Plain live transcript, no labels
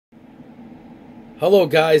Hello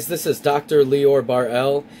guys, this is Dr. Lior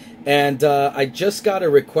Bar-El, and I just got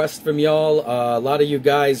a request from y'all. A lot of you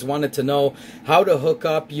guys wanted to know how to hook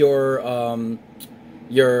up your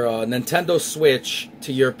Nintendo Switch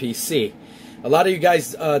to your PC. A lot of you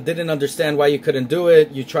guys didn't understand why you couldn't do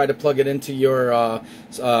it. You tried to plug it into your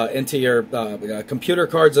computer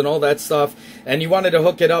cards and all that stuff, and you wanted to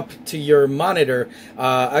hook it up to your monitor.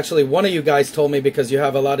 Actually, one of you guys told me because you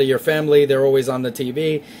have a lot of your family, they're always on the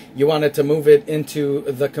TV, you wanted to move it into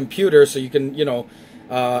the computer so you can, you know,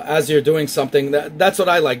 as you're doing something. That's what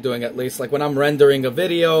I like doing, at least. Like when I'm rendering a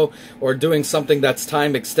video or doing something that's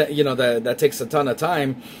that takes a ton of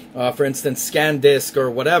time. For instance, scan disk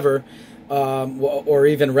or whatever. Or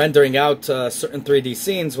even rendering out certain 3D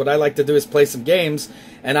scenes, what I like to do is play some games,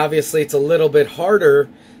 and obviously it's a little bit harder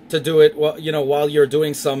to do it while you're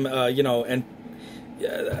doing some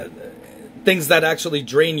things that actually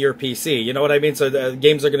drain your PC. You know what I mean? So the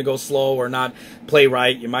games are going to go slow or not play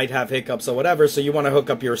right. You might have hiccups or whatever. So you want to hook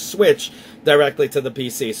up your Switch directly to the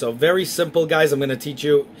PC. So very simple, guys. I'm going to teach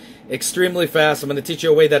you extremely fast. I'm going to teach you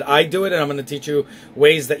a way that I do it, and I'm going to teach you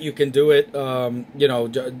ways that you can do it,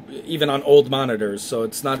 even on old monitors. So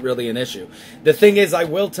it's not really an issue. The thing is, I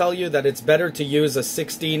will tell you that it's better to use a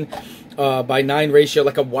 16 by 9 ratio,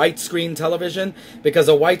 like a widescreen television, because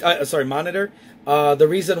a monitor. The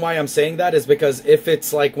reason why I'm saying that is because if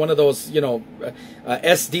it's like one of those,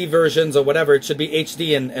 SD versions or whatever, it should be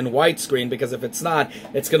HD and widescreen, because if it's not,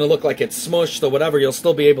 it's going to look like it's smushed or whatever. You'll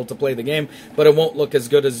still be able to play the game, but it won't look as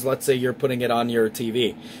good as, let's say, you're putting it on your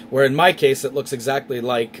TV. Where in my case, it looks exactly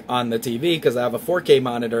like on the TV because I have a 4K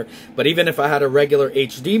monitor. But even if I had a regular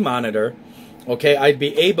HD monitor, okay, I'd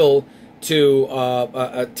be able to,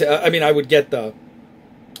 I would get the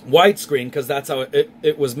widescreen because that's how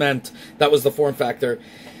it was meant. That was the form factor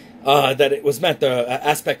that it was meant, the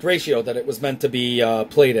aspect ratio that it was meant to be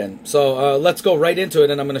played in. So let's go right into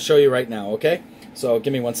it, and I'm going to show you right now, okay? So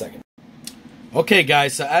give me 1 second. Okay,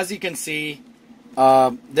 guys, so as you can see,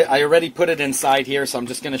 I already put it inside here, so I'm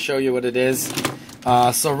just going to show you what it is.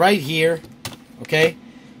 So right here, okay,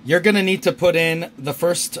 you're going to need to put in the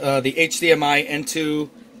first, the HDMI into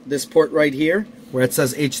this port right here, where it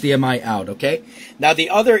says HDMI out, okay? Now, the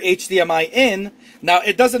other HDMI in, now,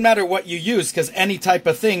 it doesn't matter what you use, because any type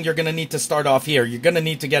of thing, you're going to need to start off here. You're going to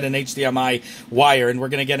need to get an HDMI wire, and we're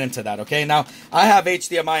going to get into that, okay? Now, I have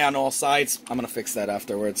HDMI on all sides. I'm going to fix that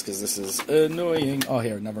afterwards, because this is annoying. Oh,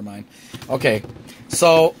 here, never mind. Okay,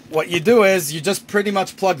 so what you do is you just pretty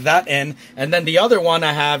much plug that in, and then the other one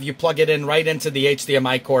I have, you plug it in right into the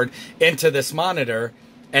HDMI cord into this monitor,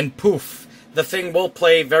 and poof, the thing will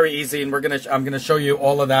play very easy, and I'm gonna show you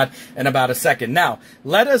all of that in about a second. Now,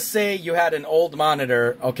 let us say you had an old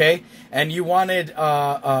monitor, okay, and you wanted,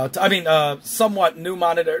 somewhat new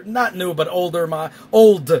monitor, not new, but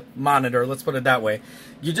old monitor. Let's put it that way.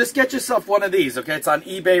 You just get yourself one of these, okay? It's on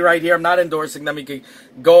eBay right here. I'm not endorsing them. You can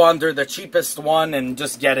go under the cheapest one and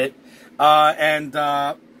just get it, and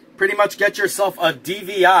pretty much get yourself a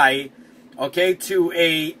DVI. Okay, to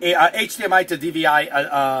a HDMI to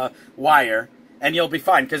DVI wire, and you'll be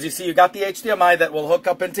fine. Because you see, you got the HDMI that will hook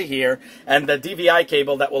up into here, and the DVI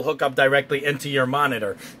cable that will hook up directly into your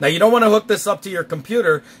monitor. Now, you don't want to hook this up to your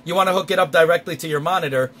computer. You want to hook it up directly to your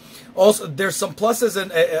monitor. Also, there's some pluses,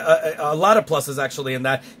 and a lot of pluses, actually, in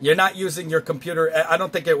that. You're not using your computer. I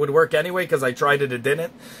don't think it would work anyway, because I tried it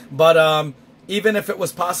didn't. But, even if it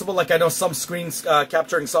was possible, like I know some screen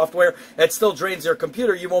capturing software, it still drains your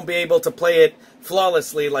computer. You won't be able to play it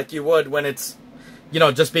flawlessly like you would when it's,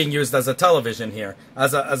 just being used as a television here,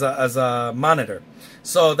 as a monitor.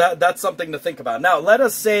 So that's something to think about. Now, let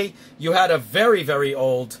us say you had a very, very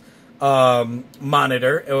old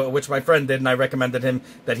monitor, which my friend did, and I recommended him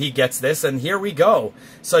that he gets this. And here we go.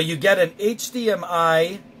 So you get an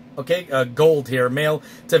HDMI. Okay, gold here, male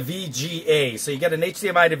to VGA. So you get an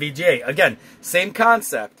HDMI to VGA. Again, same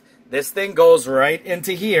concept. This thing goes right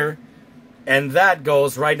into here, and that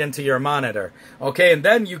goes right into your monitor. Okay, and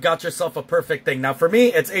then you got yourself a perfect thing. Now, for me,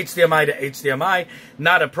 it's HDMI to HDMI,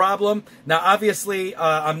 not a problem. Now, obviously,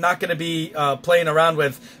 I'm not going to be playing around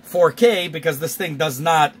with 4K because this thing does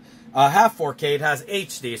not have 4K, it has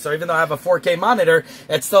HD. So even though I have a 4K monitor,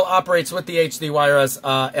 it still operates with the HD wire as,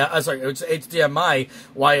 HDMI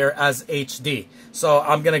wire as HD. So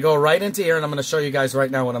I'm going to go right into here, and I'm going to show you guys right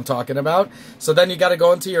now what I'm talking about. So then you got to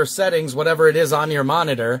go into your settings, whatever it is on your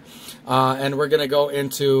monitor, and we're going to go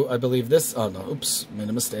into, I believe this, oh no, oops, made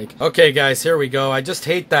a mistake. Okay guys, here we go. I just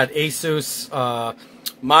hate that Asus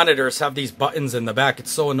monitors have these buttons in the back.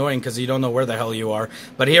 It's so annoying because you don't know where the hell you are.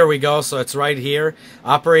 But here we go. So it's right here,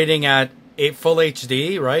 operating at full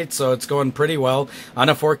HD, right? So it's going pretty well on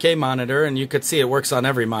a 4K monitor, and you could see it works on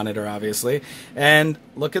every monitor, obviously. And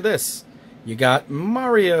look at this. You got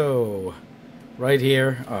Mario right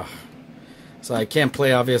here. Oh. So I can't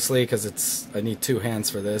play, obviously, because I need 2 hands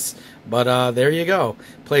for this. But there you go.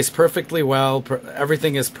 Plays perfectly well.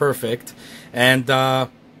 Everything is perfect. And, I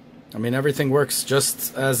mean, everything works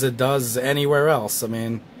just as it does anywhere else. I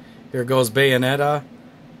mean, here goes Bayonetta.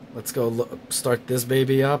 Let's go start this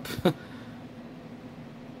baby up.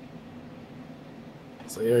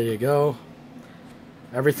 So here you go.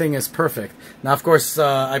 Everything is perfect. Now, of course,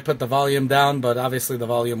 I put the volume down, but obviously the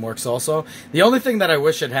volume works also. The only thing that I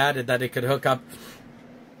wish it had is that it could hook up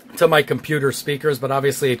to my computer speakers, but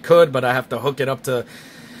obviously it could, but I have to hook it up to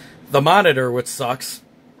the monitor, which sucks.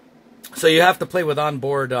 So you have to play with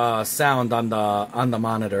onboard sound on the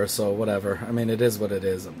monitor, so whatever. I mean, it is what it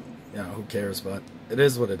is. You know, who cares, but it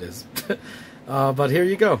is what it is. But here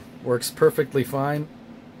you go. Works perfectly fine.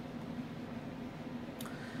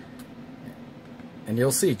 And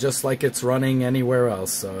you'll see, just like it's running anywhere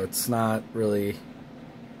else, so it's not really...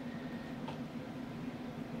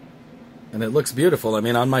 And it looks beautiful. I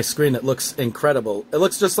mean, on my screen, it looks incredible. It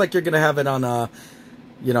looks just like you're going to have it on,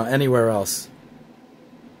 you know, anywhere else.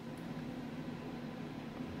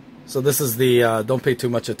 So this is the, don't pay too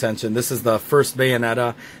much attention, this is the first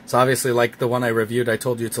Bayonetta. So obviously, like the one I reviewed, I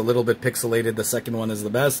told you it's a little bit pixelated. The second one is the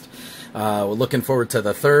best. We're looking forward to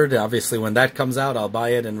the third. Obviously, when that comes out, I'll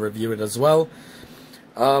buy it and review it as well.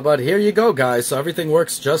 But here you go, guys. So everything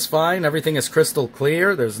works just fine. Everything is crystal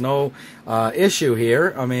clear. There's no issue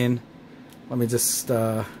here. I mean, let me just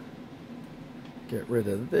get rid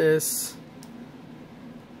of this.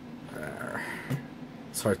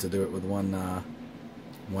 It's hard to do it with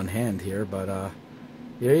one hand here, but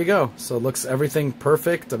here you go. So it looks everything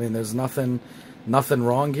perfect. I mean, there's nothing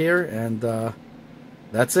wrong here, and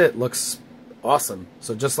that's it. Looks awesome.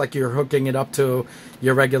 So just like you're hooking it up to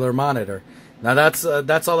your regular monitor. Now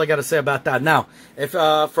that's all I got to say about that. Now, if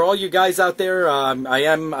for all you guys out there,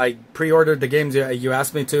 I pre-ordered the games you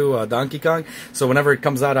asked me to, Donkey Kong. So whenever it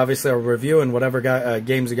comes out, obviously I'll review, and whatever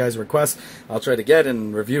games you guys request, I'll try to get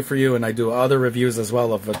and review for you. And I do other reviews as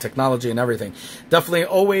well of technology and everything. Definitely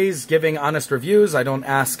always giving honest reviews. I don't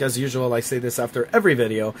ask, as usual. I say this after every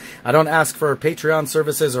video. I don't ask for Patreon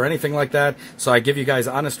services or anything like that. So I give you guys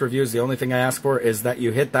honest reviews. The only thing I ask for is that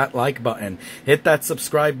you hit that like button, hit that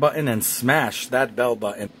subscribe button, and smash that bell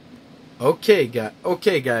button. Okay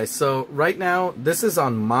guys, so right now this is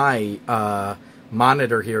on my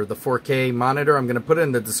monitor here, the 4K monitor. I'm going to put it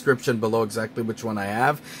in the description below exactly which one I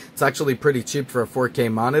have. It's actually pretty cheap for a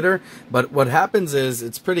 4K monitor, but what happens is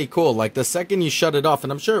it's pretty cool. Like the second you shut it off,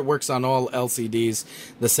 and I'm sure it works on all LCDs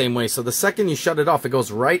the same way, so the second you shut it off, it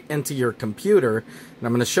goes right into your computer, and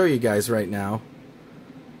I'm going to show you guys right now.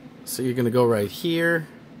 So you're going to go right here.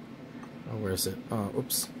 Oh, where is it? Oh,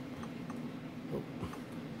 oops.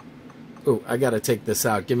 Oh, I gotta take this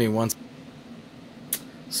out. Give me one.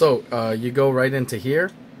 So, you go right into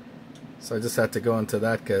here. So I just had to go into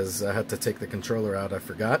that because I had to take the controller out. I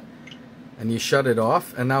forgot. And you shut it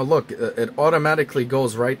off. And now look, it automatically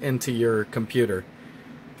goes right into your computer.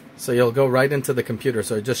 So you'll go right into the computer.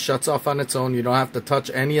 So it just shuts off on its own. You don't have to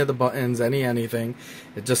touch any of the buttons, anything.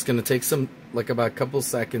 It's just gonna take like about a couple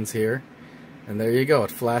seconds here. And there you go.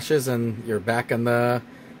 It flashes and you're back on the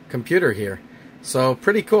computer here. So,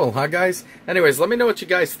 pretty cool, huh, guys? Anyways, let me know what you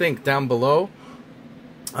guys think down below.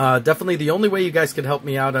 Definitely the only way you guys can help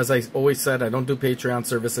me out, as I always said, I don't do Patreon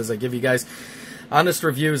services. I give you guys honest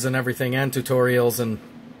reviews and everything, and tutorials and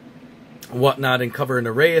whatnot, and cover an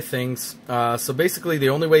array of things. So, basically, the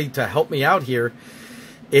only way to help me out here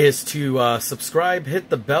is to subscribe, hit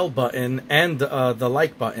the bell button, and the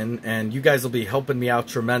like button, and you guys will be helping me out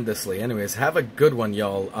tremendously. Anyways, have a good one,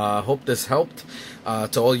 y'all. Hope this helped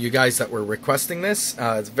to all you guys that were requesting this.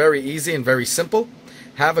 It's very easy and very simple.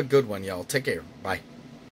 Have a good one, y'all. Take care. Bye.